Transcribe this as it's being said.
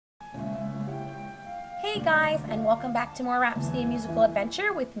Hey guys, and welcome back to more Rhapsody Musical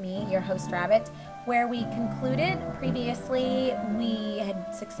Adventure with me, your host Rabbit, where we concluded previously we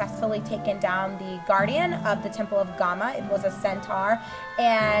had successfully taken down the guardian of the Temple of Gamma. It was a centaur,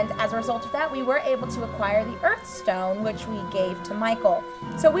 and as a result of that we were able to acquire the Earth Stone, which we gave to Michael.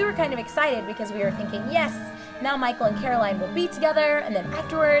 So we were kind of excited because we were thinking, yes, now Michael and Caroline will be together, and then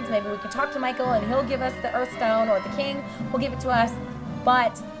afterwards maybe we can talk to Michael and he'll give us the Earth Stone, or the king will give it to us.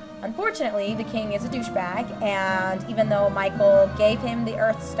 But unfortunately, the king is a douchebag, and even though Michael gave him the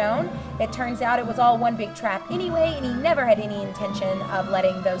Earth Stone, it turns out it was all one big trap anyway, and he never had any intention of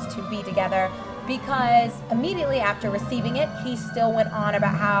letting those two be together, because immediately after receiving it, he still went on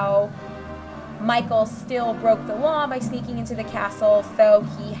about how Michael still broke the law by sneaking into the castle, so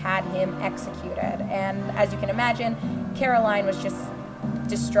he had him executed. And as you can imagine, Caroline was just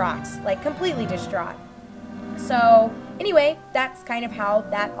distraught, like completely distraught. So anyway, that's kind of how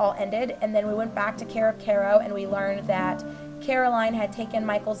that all ended, and then we went back to Kerokero and we learned that Caroline had taken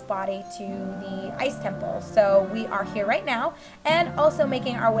Michael's body to the Ice Temple. So we are here right now and also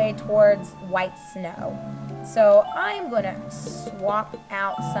making our way towards WhiteSnow. So I'm gonna swap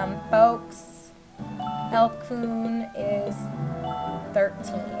out some folks. Elkoon is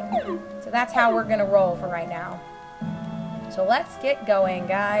 13. So that's how we're gonna roll for right now. So let's get going,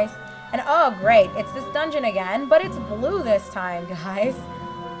 guys. And oh great, it's this dungeon again, but it's blue this time, guys.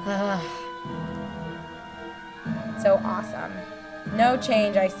 So awesome. No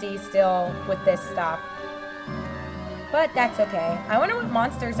change I see still with this stuff. But that's okay. I wonder what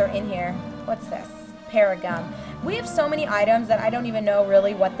monsters are in here. What's this? Paragum. We have so many items that I don't even know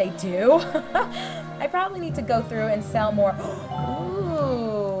really what they do. I probably need to go through and sell more.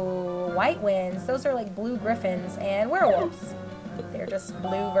 Ooh, white winds. Those are like blue griffins and werewolves. They're just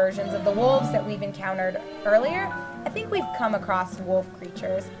blue versions of the wolves that we've encountered earlier. I think we've come across wolf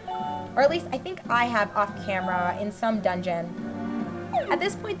creatures. Or at least I think I have off camera in some dungeon. At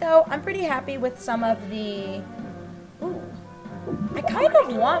this point though, I'm pretty happy with some of the... Ooh. I kind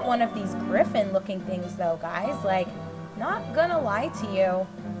of want one of these griffin looking things though, guys. Like, not gonna lie to you.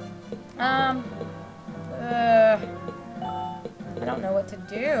 I don't know what to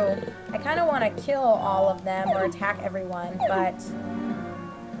do. I kind of want to kill all of them or attack everyone, but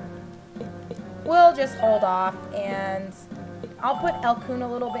we'll just hold off, and I'll put Elkoon a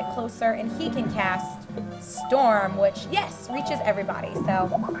little bit closer and he can cast Storm, which, yes, reaches everybody. So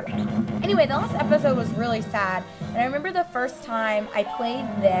anyway, the last episode was really sad, and I remember the first time I played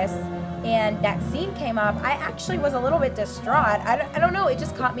this and that scene came up, I actually was a little bit distraught. I don't know, it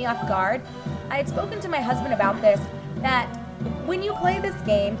just caught me off guard. I had spoken to my husband about this, that when you play this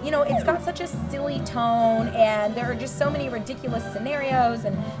game, you know, it's got such a silly tone, and there are just so many ridiculous scenarios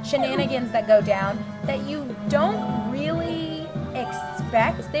and shenanigans that go down that you don't really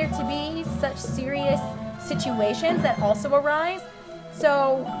expect there to be such serious situations that also arise.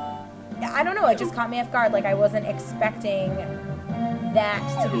 So, I don't know, it just caught me off guard. Like, I wasn't expecting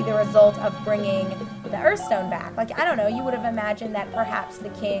that to be the result of bringing the Earthstone back. Like, I don't know, you would have imagined that perhaps the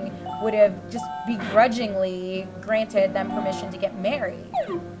king would have just begrudgingly granted them permission to get married.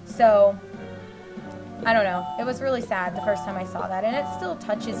 So, I don't know. It was really sad the first time I saw that, and it still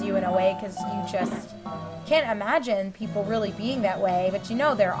touches you in a way because you just can't imagine people really being that way, but you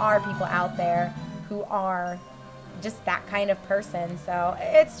know there are people out there who are just that kind of person, so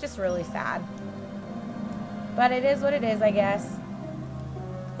it's just really sad. But it is what it is, I guess.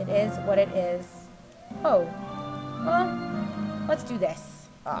 It is what it is. Oh, well, let's do this.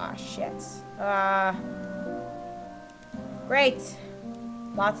 Ah, shit. Great.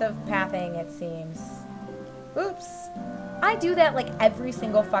 Lots of pathing, it seems. Oops. I do that like every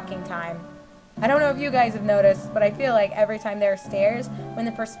single fucking time. I don't know if you guys have noticed, but I feel like every time there are stairs, when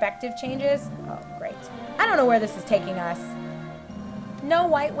the perspective changes... Oh, great. I don't know where this is taking us. No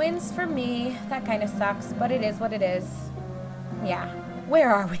white winds for me. That kind of sucks, but it is what it is. Yeah.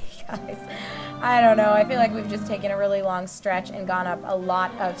 Where are we, guys? I don't know. I feel like we've just taken a really long stretch and gone up a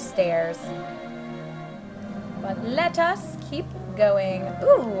lot of stairs. But let us keep going.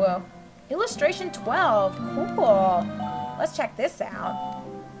 Ooh, illustration 12. Cool. Let's check this out.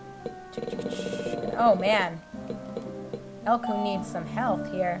 Oh, man. Elkoon needs some health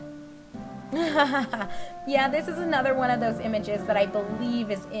here. Yeah, this is another one of those images that I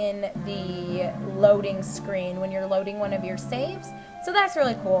believe is in the loading screen when you're loading one of your saves. So that's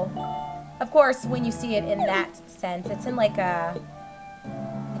really cool. Of course, when you see it in that sense, it's in like a,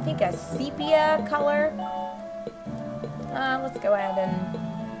 I think a sepia color. Let's go ahead and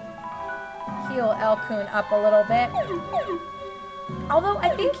heal Elkoon up a little bit. Although I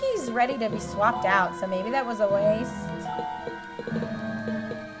think he's ready to be swapped out, so maybe that was a waste.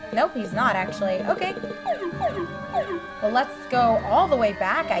 Nope, he's not actually. Okay. Well, let's go all the way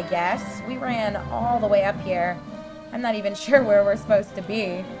back, I guess. We ran all the way up here. I'm not even sure where we're supposed to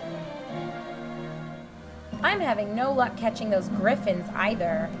be. I'm having no luck catching those griffins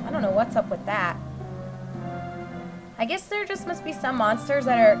either. I don't know what's up with that. I guess there just must be some monsters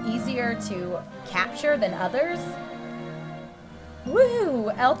that are easier to capture than others.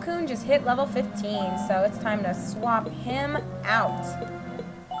 Woo! Elcoon just hit level 15, so it's time to swap him out.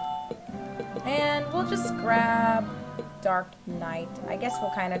 And we'll just grab Dark Knight. I guess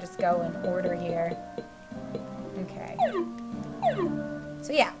we'll kind of just go in order here. Okay.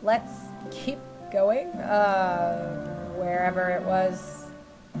 So yeah, let's keep going. Wherever it was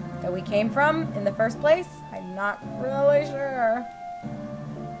that we came from in the first place. I'm not really sure.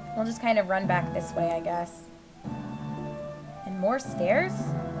 We'll just kind of run back this way, I guess. And more stairs?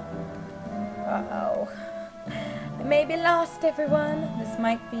 Uh-oh. I may be lost, everyone. This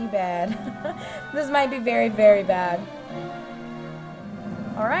might be bad. This might be very, very bad.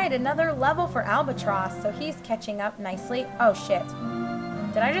 Alright, another level for Albatross, so he's catching up nicely. Oh, shit.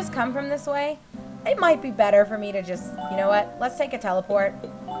 Did I just come from this way? It might be better for me to just, you know what? Let's take a teleport.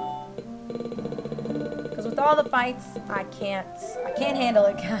 Because with all the fights, I can't handle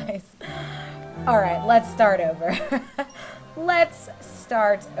it, guys. Alright, let's start over. Let's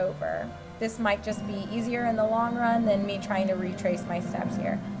start over. This might just be easier in the long run than me trying to retrace my steps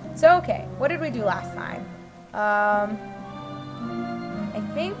here. So, okay, what did we do last time? I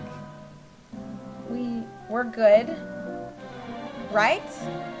think we're good. Right?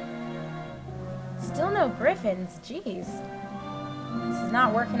 Still no griffins. Jeez. This is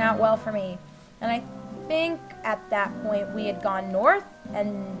not working out well for me. And I think at that point we had gone north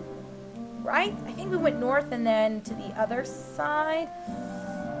and... Right? I think we went north and then to the other side.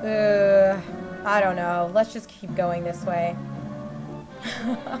 I don't know. Let's just keep going this way.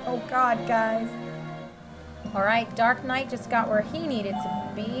 Oh god, guys. Alright, Dark Knight just got where he needed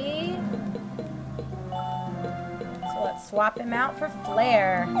to be. So let's swap him out for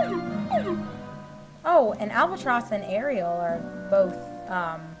Flare. Oh, and Albatross and Ariel are both,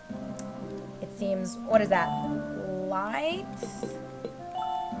 it seems, what is that? Light?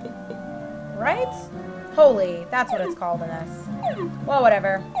 Right? Holy, that's what it's called in this. Well,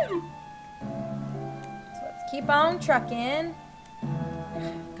 whatever. So let's keep on trucking.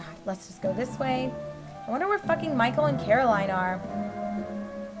 God, let's just go this way. I wonder where fucking Michael and Caroline are.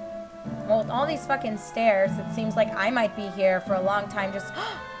 Well, with all these fucking stairs, it seems like I might be here for a long time just...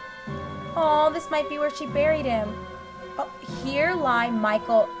 Oh, this might be where she buried him. Oh, here lie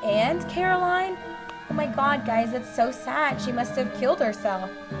Michael and Caroline? Oh my god, guys, that's so sad. She must have killed herself.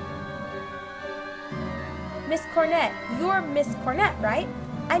 Miss Cornett, you're Miss Cornett, right?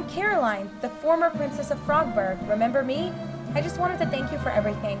 I'm Caroline, the former Princess of Frogburg. Remember me? I just wanted to thank you for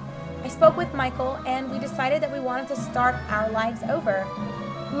everything. I spoke with Michael, and we decided that we wanted to start our lives over.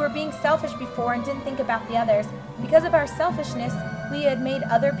 We were being selfish before and didn't think about the others. Because of our selfishness, we had made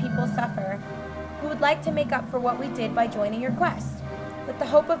other people suffer. We would like to make up for what we did by joining your quest, with the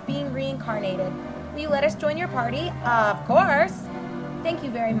hope of being reincarnated. Will you let us join your party? Of course! Thank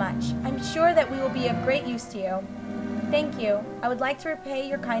you very much. I'm sure that we will be of great use to you. Thank you. I would like to repay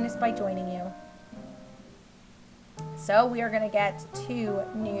your kindness by joining you. So we are going to get 2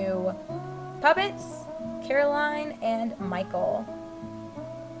 new puppets, Caroline and Michael.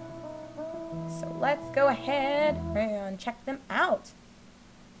 So let's go ahead and check them out.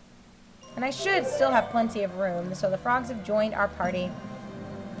 And I should still have plenty of room. So the frogs have joined our party.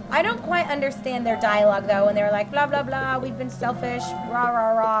 I don't quite understand their dialogue, though, when they're like, blah, blah, blah, we've been selfish, rah,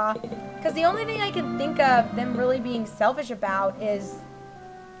 rah, rah. Because the only thing I can think of them really being selfish about is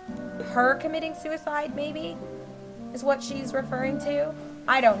her committing suicide, maybe, is what she's referring to.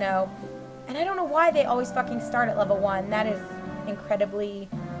 I don't know. And I don't know why they always fucking start at level 1. That is incredibly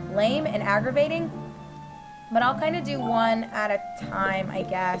lame and aggravating. But I'll kind of do one at a time, I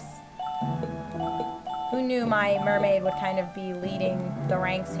guess. Who knew my mermaid would kind of be leading the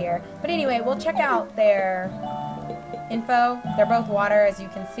ranks here. But anyway, we'll check out their info. They're both water, as you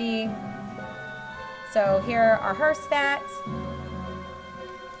can see. So here are her stats.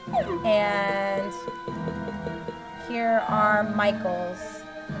 And here are Michael's.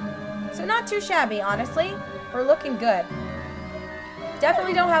 So not too shabby, honestly. We're looking good.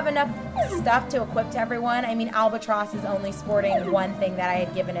 Definitely don't have enough stuff to equip to everyone. I mean, Albatross is only sporting one thing that I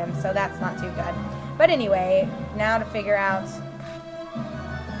had given him, so that's not too good. But anyway, now to figure out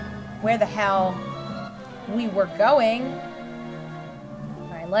where the hell we were going.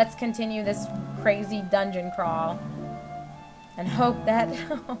 Alright, let's continue this crazy dungeon crawl. And hope that,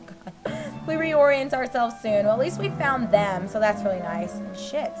 oh god, we reorient ourselves soon. Well, at least we found them, so that's really nice. And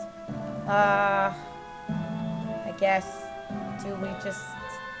shit. I guess, do we just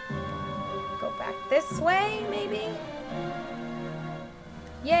go back this way, maybe?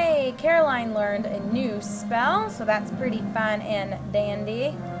 Yay, Caroline learned a new spell, so that's pretty fun and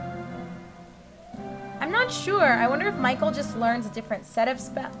dandy. I'm not sure. I wonder if Michael just learns a different set of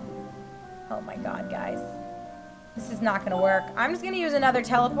spells. Oh my god, guys. This is not going to work. I'm just going to use another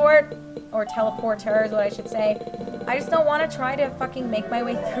teleport. Or teleporter is what I should say. I just don't want to try to fucking make my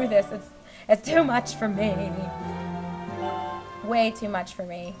way through this. It's too much for me. Way too much for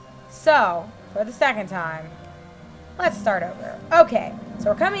me. So, for the second time, let's start over. Okay, so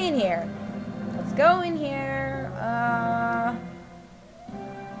we're coming in here. Let's go in here. I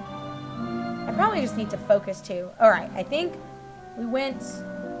probably just need to focus too. Alright, I think we went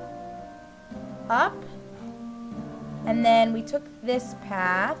up. And then we took this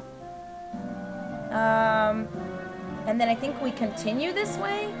path. And then I think we continue this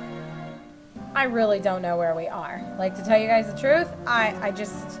way. I really don't know where we are. Like, to tell you guys the truth, I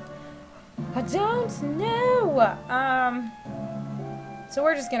don't know. So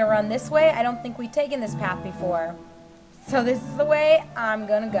we're just gonna run this way. I don't think we've taken this path before. So this is the way I'm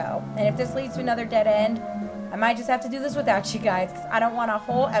gonna go. And if this leads to another dead end, I might just have to do this without you guys, because I don't want a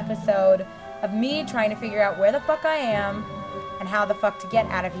whole episode of me trying to figure out where the fuck I am and how the fuck to get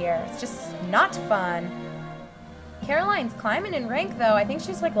out of here. It's just not fun. Caroline's climbing in rank, though. I think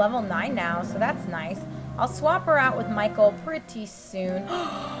she's like level 9 now, so that's nice. I'll swap her out with Michael pretty soon.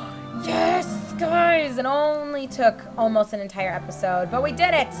 Yes, guys! It only took almost an entire episode, but we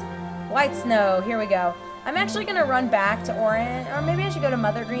did it! WhiteSnow, here we go. I'm actually gonna run back to Orange, or maybe I should go to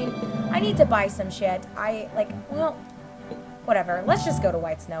Mother Green. I need to buy some shit. Well, whatever. Let's just go to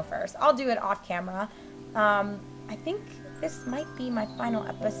WhiteSnow first. I'll do it off camera. I think this might be my final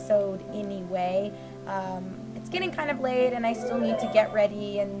episode anyway. It's getting kind of late and I still need to get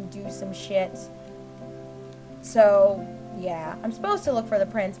ready and do some shit. So, yeah. I'm supposed to look for the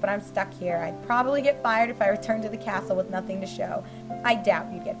prince, but I'm stuck here. I'd probably get fired if I returned to the castle with nothing to show. I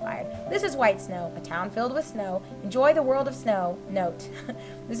doubt you'd get fired. This is WhiteSnow, a town filled with snow. Enjoy the world of snow. Note.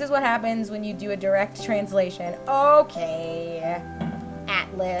 This is what happens when you do a direct translation. Okay.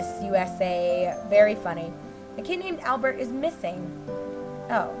 Atlas, USA. Very funny. A kid named Albert is missing.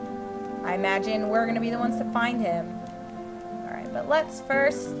 Oh. I imagine we're going to be the ones to find him. Alright, but let's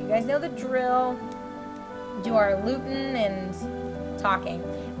first, you guys know the drill, do our looting and talking.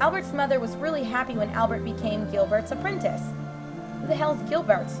 Albert's mother was really happy when Albert became Gilbert's apprentice. Who the hell's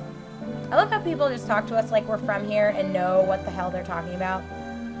Gilbert? I love how people just talk to us like we're from here and know what the hell they're talking about.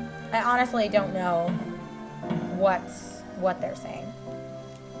 I honestly don't know what they're saying.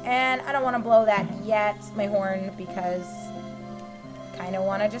 And I don't want to blow that yet, my horn, because I kind of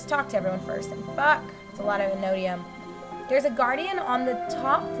want to just talk to everyone first. And fuck, it's a lot of Inodium. There's a guardian on the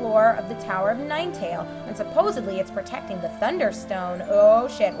top floor of the Tower of Ninetail, and supposedly it's protecting the Thunderstone. Oh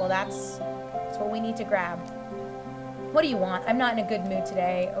shit, well that's what we need to grab. What do you want? I'm not in a good mood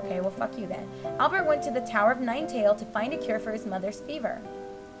today. Okay, well fuck you then. Albert went to the Tower of Ninetail to find a cure for his mother's fever.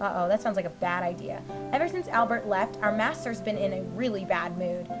 Uh-oh, that sounds like a bad idea. Ever since Albert left, our master's been in a really bad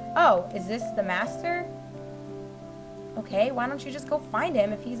mood. Oh, is this the master? Okay, why don't you just go find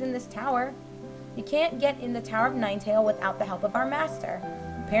him if he's in this tower? You can't get in the Tower of Ninetail without the help of our master.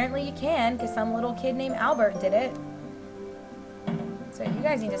 Apparently you can, because some little kid named Albert did it. So you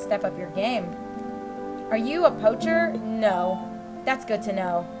guys need to step up your game. Are you a poacher? No. That's good to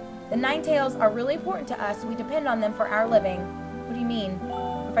know. The Ninetails are really important to us. We depend on them for our living. What do you mean?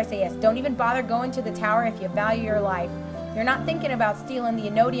 If I say yes, don't even bother going to the tower if you value your life. You're not thinking about stealing the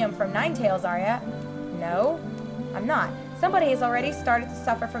Inodium from Ninetails, are ya? No, I'm not. Somebody has already started to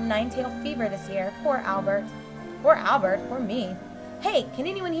suffer from Ninetail fever this year. Poor Albert. Poor Albert. Poor me. Hey, can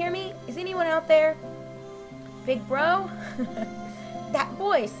anyone hear me? Is anyone out there? Big bro? That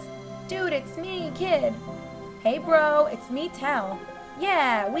voice. Dude, it's me, kid. Hey, bro, it's me, Tell.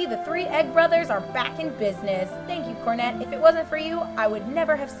 Yeah, we the three Egg Brothers are back in business. Thank you, Cornet. If it wasn't for you, I would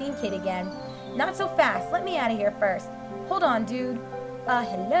never have seen Kid again. Not so fast. Let me out of here first. Hold on, dude.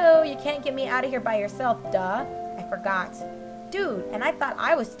 Hello? You can't get me out of here by yourself, duh. I forgot. Dude, and I thought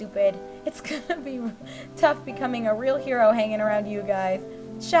I was stupid. It's gonna be tough becoming a real hero hanging around you guys.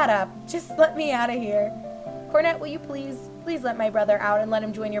 Shut up. Just let me out of here. Cornet, will you please let my brother out and let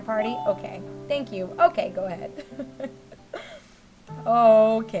him join your party? Okay. Thank you. Okay, go ahead.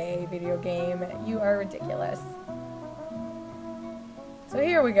 Okay, video game. You are ridiculous. So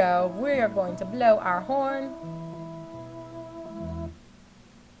here we go. We are going to blow our horn.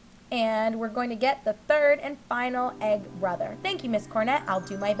 And we're going to get the third and final egg brother. Thank you, Miss Cornett. I'll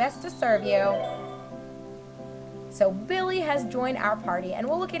do my best to serve you. So Billy has joined our party, and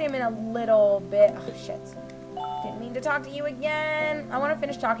we'll look at him in a little bit. Oh, shit. Didn't mean to talk to you again. I want to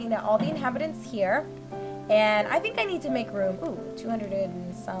finish talking to all the inhabitants here. And I think I need to make room. Ooh, 200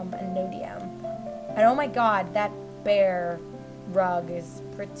 and some anodium. And oh my god, that bear rug is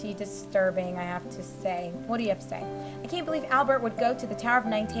pretty disturbing, I have to say. What do you have to say? I can't believe Albert would go to the Tower of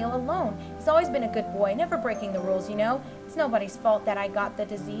Ninetail alone. He's always been a good boy, never breaking the rules, you know? It's nobody's fault that I got the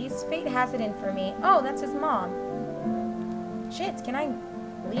disease. Fate has it in for me. Oh, that's his mom. Shit, can I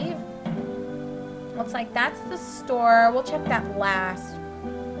leave? Looks like that's the store. We'll check that last.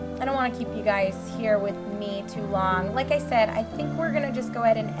 I don't want to keep you guys here with me too long. Like I said, I think we're going to just go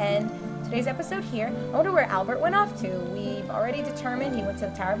ahead and end today's episode here. I wonder where Albert went off to. We've already determined he went to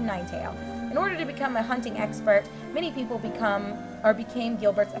the Tower of Ninetail. In order to become a hunting expert, many people became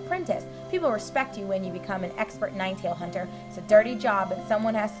Gilbert's apprentice. People respect you when you become an expert Ninetail hunter. It's a dirty job, but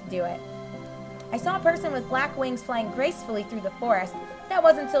someone has to do it. I saw a person with black wings flying gracefully through the forest. That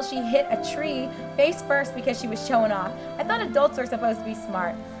wasn't until she hit a tree face first because she was showing off. I thought adults were supposed to be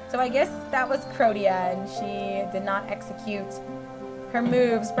smart. So I guess that was Crotia, and she did not execute her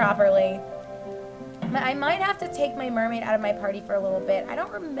moves properly. I might have to take my mermaid out of my party for a little bit. I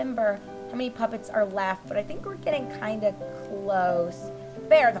don't remember how many puppets are left, but I think we're getting kind of close.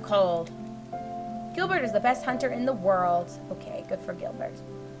 Bear the cold. Gilbert is the best hunter in the world. Okay, good for Gilbert.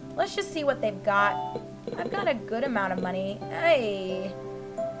 Let's just see what they've got. I've got a good amount of money. Hey,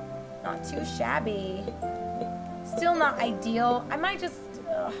 not too shabby. Still not ideal. I might just...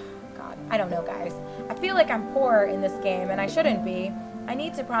 Oh, God, I don't know, guys. I feel like I'm poor in this game, and I shouldn't be. I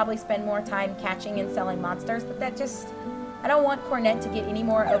need to probably spend more time catching and selling monsters, but that just... I don't want Cornette to get any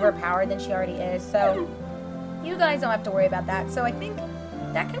more overpowered than she already is, so you guys don't have to worry about that. So I think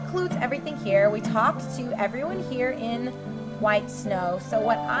that concludes everything here. We talked to everyone here in WhiteSnow. So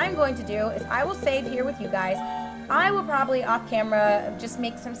what I'm going to do is I will save here with you guys. I will probably off camera just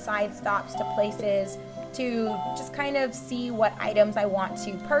make some side stops to places to just kind of see what items I want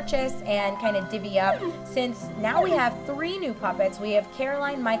to purchase and kind of divvy up, since now we have 3 new puppets. We have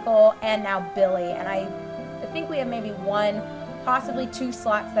Caroline, Michael, and now Billy, and I think we have maybe 1, possibly 2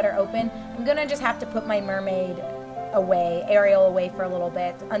 slots that are open. I'm gonna just have to put my mermaid away, Ariel away for a little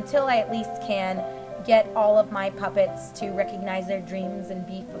bit, until I at least can get all of my puppets to recognize their dreams and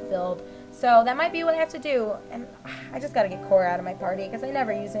be fulfilled. So that might be what I have to do, and I just gotta get Cora out of my party because I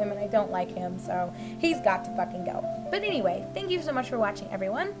never use him and I don't like him, so he's got to fucking go. But anyway, thank you so much for watching,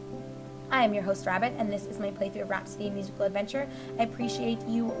 everyone. I am your host, Rabbit, and this is my playthrough of Rhapsody musical adventure. I appreciate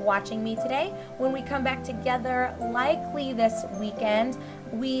you watching me today. When we come back together, likely this weekend,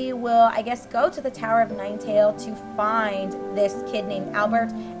 we will, I guess, go to the Tower of Ninetail to find this kid named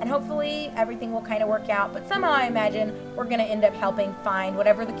Albert, and hopefully everything will kind of work out, but somehow I imagine we're going to end up helping find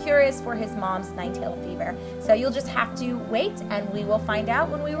whatever the cure is for his mom's Ninetail fever. So you'll just have to wait, and we will find out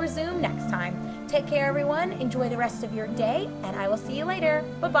when we resume next time. Take care, everyone. Enjoy the rest of your day, and I will see you later.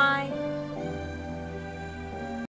 Bye-bye.